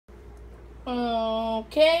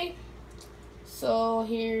Okay, so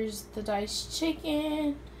here's the diced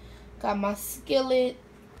chicken. Got my skillet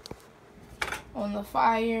on the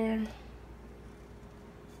fire,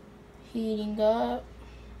 heating up.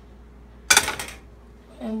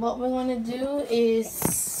 And what we're going to do is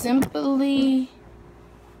simply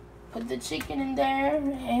put the chicken in there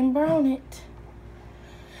and brown it.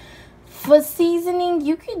 For seasoning,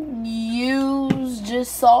 you could use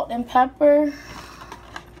just salt and pepper.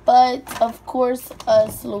 But, of course,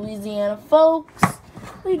 us Louisiana folks,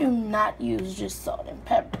 we do not use just salt and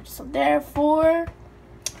pepper. So, therefore,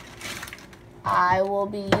 I will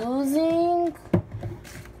be using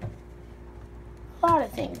a lot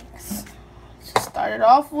of things. So, start it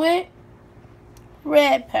off with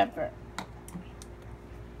red pepper,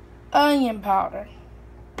 onion powder,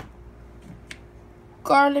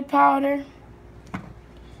 garlic powder,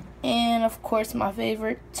 and of course my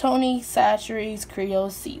favorite, Tony Chachere's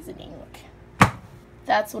Creole seasoning.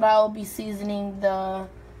 That's what I will be seasoning the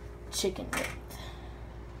chicken with.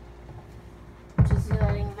 Just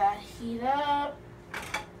letting that heat up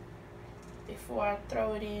before I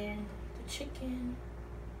throw it in the chicken.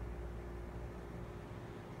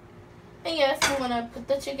 And yes, I'm gonna put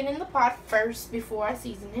the chicken in the pot first before I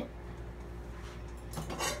season it.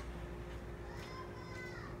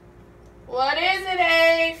 What is it,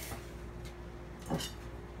 Ave?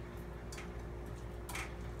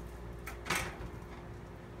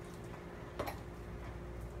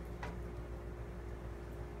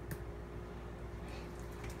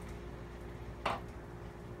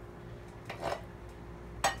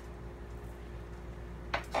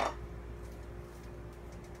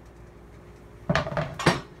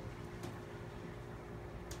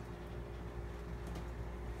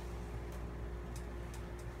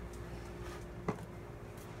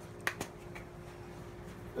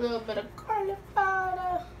 A little bit of garlic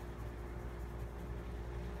powder.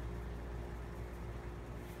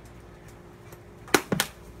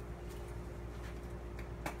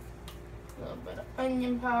 A little bit of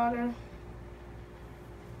onion powder.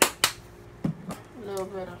 A little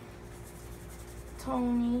bit of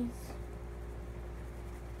Tony's.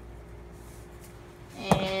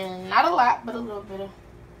 And not a lot, but a little bit of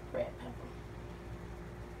red pepper.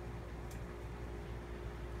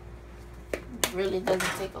 Really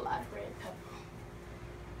doesn't take a lot of red pepper.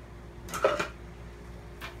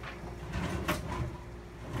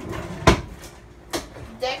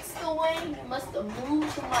 Dexter Wayne, you must have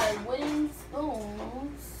moved to my wooden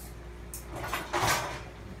spoons.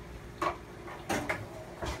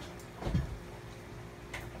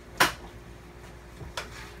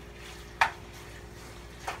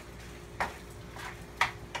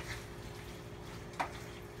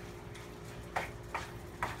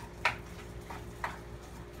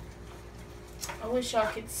 I wish y'all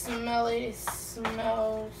could smell it. It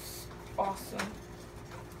smells awesome.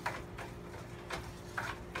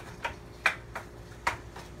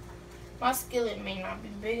 My skillet may not be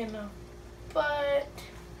big enough, but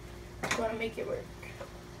I'm gonna make it work.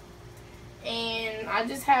 And I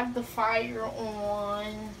just have the fire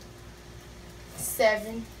on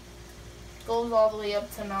 7. Goes all the way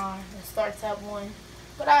up to 9. It starts at 1.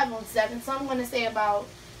 But I have on 7, so I'm gonna say about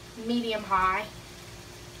medium high.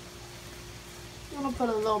 I'm gonna put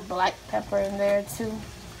a little black pepper in there too.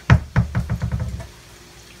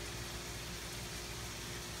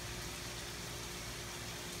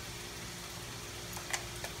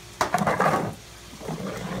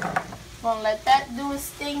 Gonna let that do its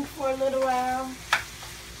thing for a little while.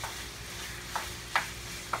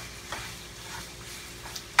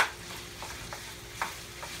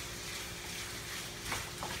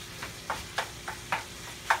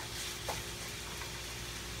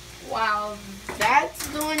 While that's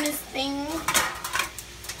doing this thing,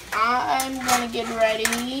 I'm gonna get ready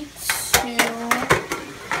to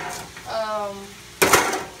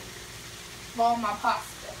boil my pasta.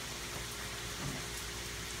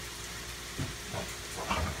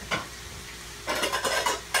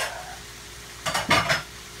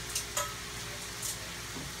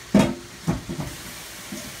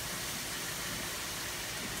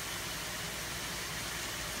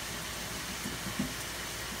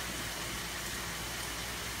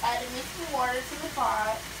 Adding some water to the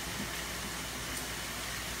pot.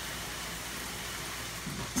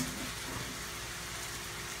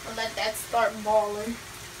 And let that start boiling.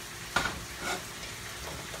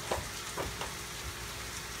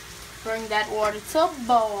 Bring that water to a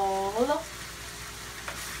boil.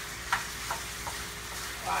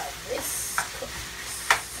 While this cooks.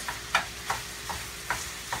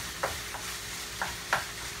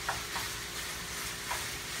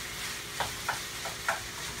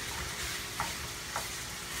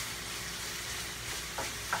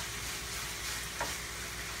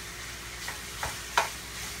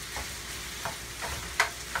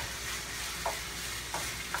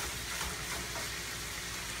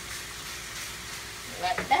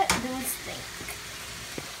 let that do its thing.